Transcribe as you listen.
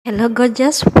Hello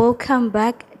gorgeous, welcome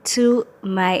back to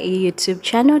my YouTube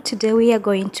channel. Today we are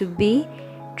going to be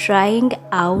trying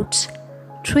out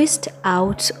twist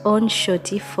out on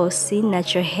shorty fussy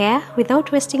natural hair.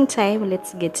 Without wasting time,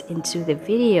 let's get into the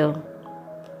video.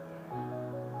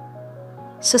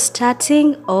 So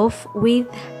starting off with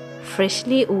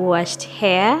freshly washed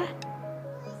hair,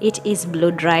 it is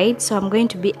blow dried, so I'm going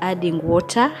to be adding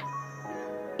water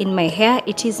in my hair.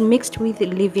 It is mixed with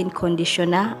leave-in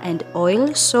conditioner and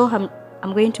oil, so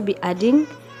I'm going to be adding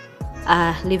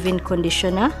leave-in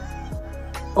conditioner,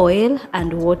 oil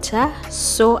and water.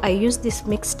 So I use this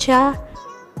mixture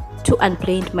to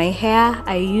unplait my hair,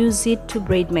 I use it to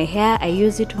braid my hair, I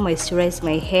use it to moisturize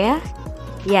my hair.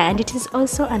 Yeah, and it is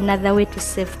also another way to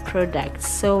save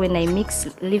products. So when I mix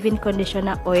leave-in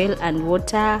conditioner, oil and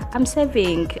water, I'm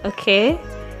saving. Okay,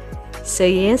 so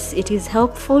yes, it is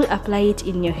helpful. Apply it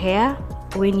in your hair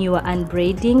when you are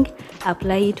unbraiding,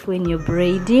 apply it when you're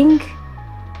braiding,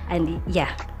 and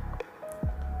yeah.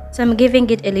 So I'm giving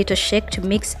it a little shake to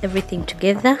mix everything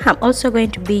together. I'm also going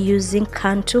to be using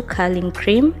Cantu curling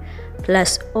cream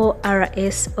plus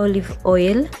ORS olive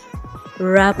oil,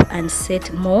 wrap and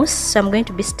set mousse. So I'm going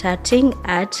to be starting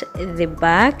at the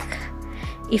back.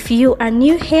 If you are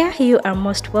new here, you are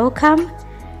most welcome.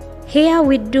 Here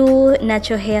we do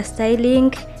natural hair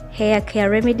styling, hair care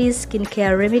remedies,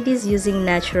 skincare remedies using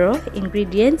natural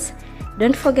ingredients.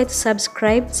 Don't forget to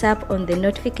subscribe, tap on the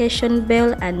notification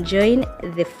bell and join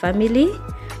the family.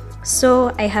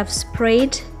 So I have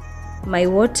sprayed my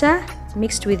water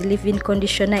mixed with leave-in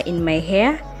conditioner in my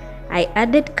hair. I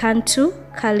added Cantu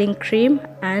curling cream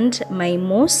and my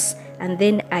mousse, and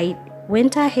then I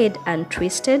went ahead and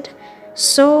twisted.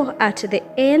 So at the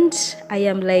end, I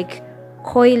am like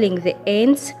coiling the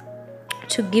ends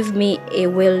to give me a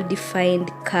well-defined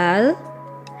curl.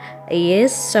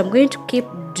 Yes, so I'm going to keep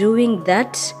doing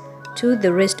that to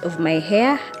the rest of my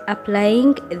hair,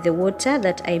 applying the water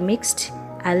that I mixed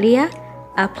earlier,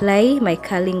 apply my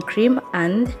curling cream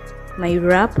and my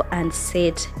wrap and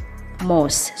set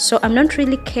mousse. So I'm not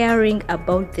really caring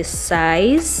about the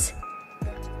size.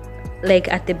 Like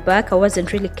at the back, I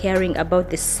wasn't really caring about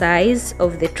the size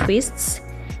of the twists,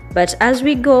 but as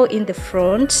we go in the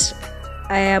front,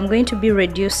 I am going to be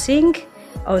reducing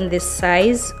on the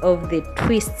size of the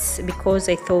twists because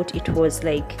I thought it was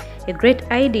like a great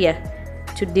idea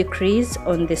to decrease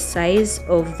on the size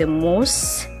of the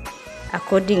mousse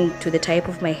according to the type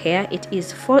of my hair. It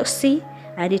is fussy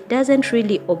and it doesn't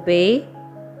really obey,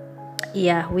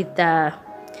 yeah, with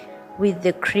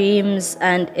the creams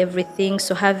and everything.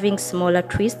 So having smaller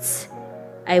twists,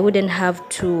 I wouldn't have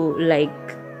to, like,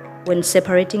 when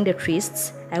separating the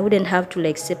twists, I wouldn't have to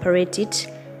like separate it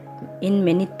in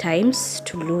many times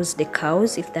to lose the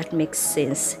curls, if that makes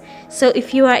sense. So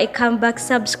if you are a comeback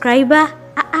subscriber,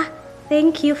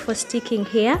 thank you for sticking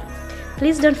here.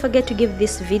 Please don't forget to give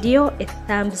this video a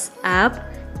thumbs up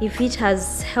if it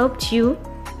has helped you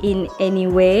in any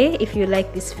way. If you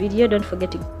like this video, don't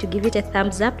forget to give it a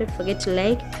thumbs up. Don't forget to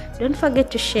like, don't forget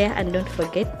to share, and don't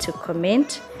forget to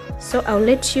comment. So I'll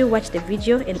let you watch the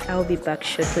video and I'll be back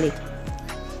shortly.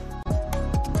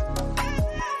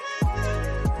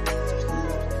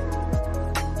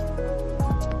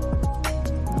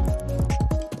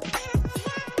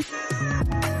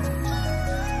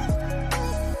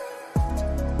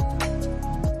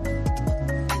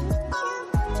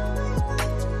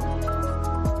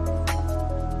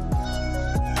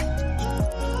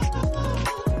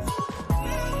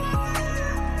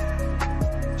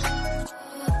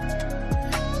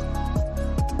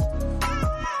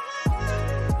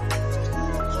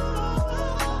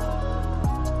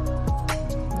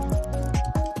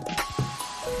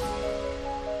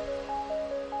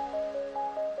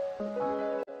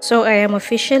 So I am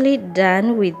officially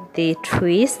done with the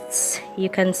twists. You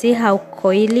can see how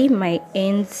coily my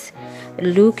ends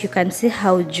look. You can see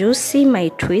how juicy my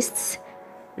twists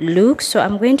look. So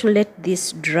I'm going to let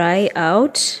this dry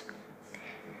out.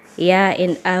 Yeah,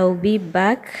 and I'll be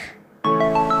back.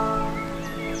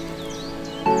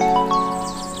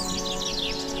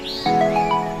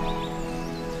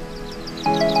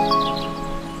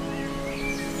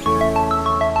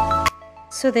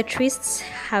 So the twists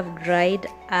have dried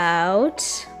out.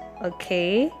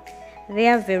 Okay, they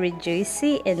are very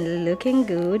juicy and looking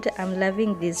good. I'm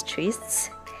loving these twists.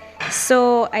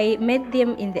 So I made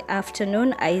them in the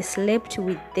afternoon. I slept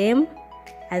with them,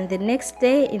 and the next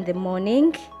day in the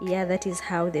morning, yeah, that is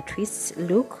how the twists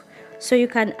look. So you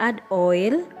can add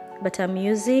oil, but I'm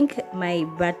using my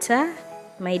butter,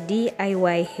 my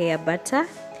DIY hair butter.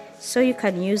 So you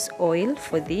can use oil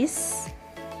for this.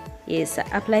 Yes,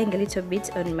 applying a little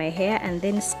bit on my hair and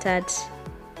then start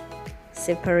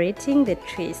separating the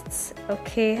twists.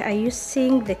 Okay, are you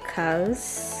seeing the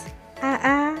curls?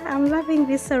 I'm loving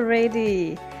this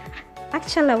already.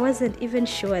 Actually, I wasn't even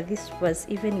sure this was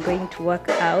even going to work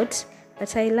out,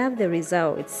 but I love the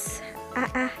results.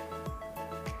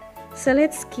 So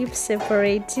let's keep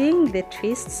separating the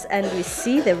twists and we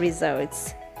see the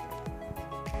results.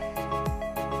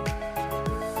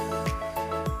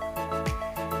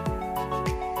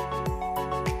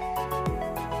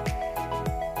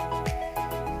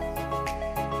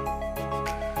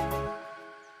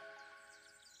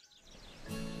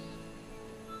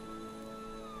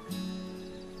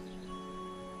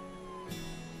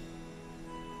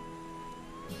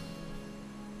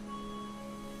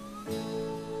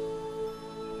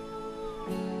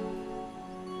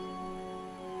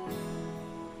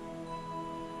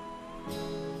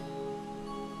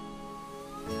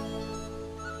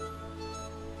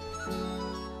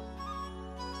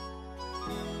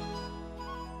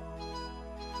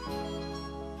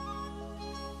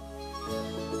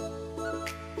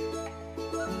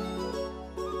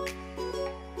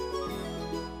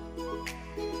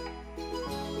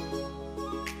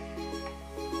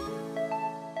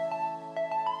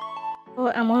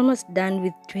 Oh, I'm almost done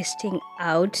with twisting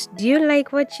out. Do you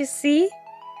like what you see?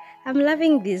 I'm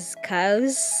loving these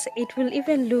curls. It will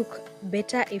even look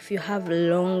better if you have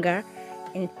longer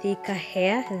and thicker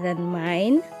hair than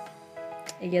mine.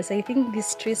 Yes, I think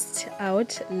these twists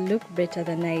out look better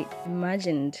than I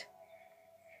imagined.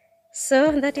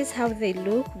 So that is how they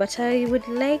look, but I would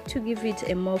like to give it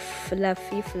a more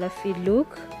fluffy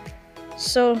look.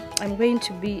 So I'm going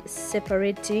to be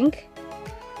separating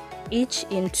each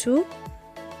into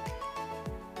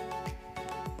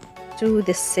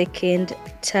the second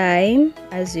time,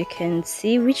 as you can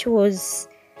see, which was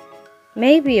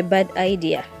maybe a bad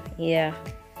idea. Yeah,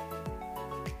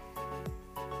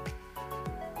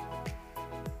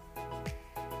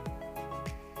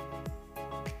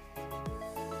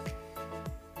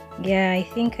 I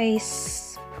think I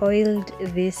spoiled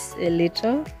this a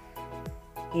little.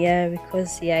 Yeah,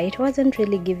 because it wasn't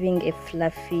really giving a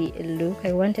fluffy look.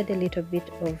 I wanted a little bit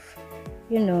of,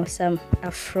 you know, some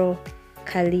afro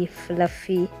curly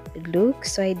fluffy look,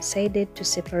 so I decided to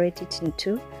separate it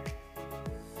into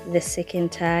the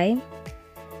second time,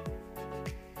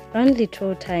 only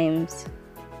 2 times.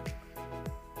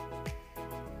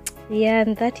 Yeah,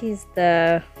 and that is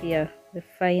the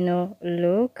final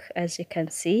look, as you can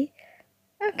see.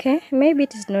 Okay, maybe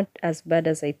it is not as bad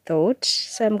as I thought,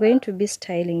 so I'm going to be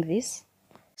styling this.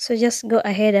 So just go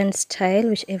ahead and style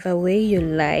whichever way you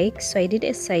like. So I did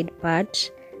a side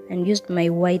part and used my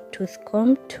white tooth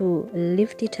comb to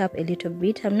lift it up a little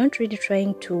bit. I'm not really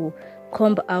trying to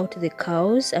comb out the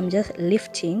curls, I'm just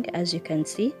lifting, as you can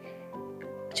see,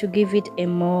 to give it a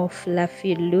more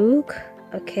fluffy look.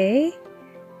 Okay,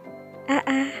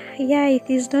 yeah, it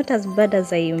is not as bad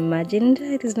as I imagined.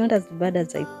 It is not as bad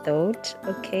as I thought.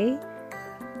 Okay,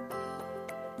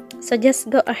 so just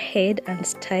go ahead and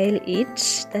style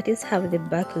it. That is how the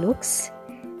back looks.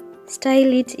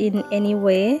 Style it in any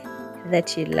way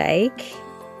that you like.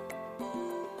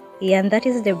 Yeah, and that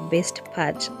is the best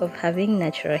part of having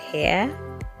natural hair.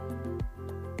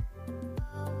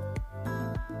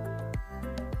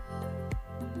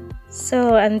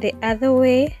 So, and the other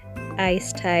way I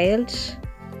styled,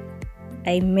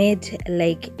 I made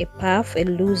like a puff, a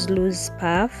loose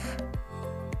puff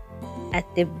at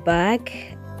the back,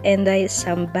 and there is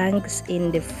some bangs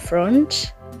in the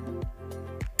front.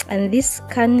 And this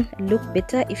can look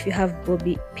better if you have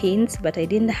bobby pins, but I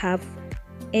didn't have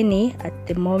any at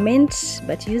the moment,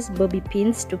 but use bobby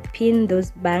pins to pin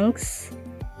those bangs.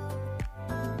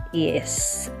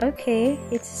 Yes, okay,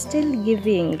 it's still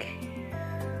giving.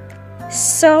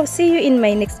 So see you in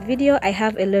my next video. I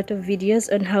have a lot of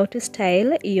videos on how to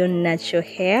style your natural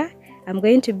hair. I'm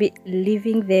going to be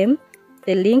leaving them,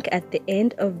 the link, at the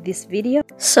end of this video.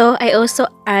 So I also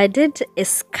added a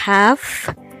scarf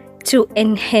to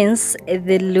enhance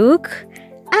the look.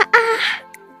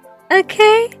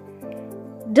 Okay,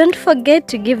 don't forget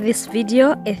to give this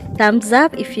video a thumbs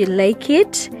up if you like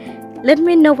it. Let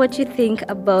me know what you think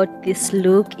about this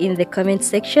look in the comment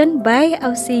section. Bye,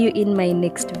 I'll see you in my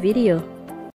next video.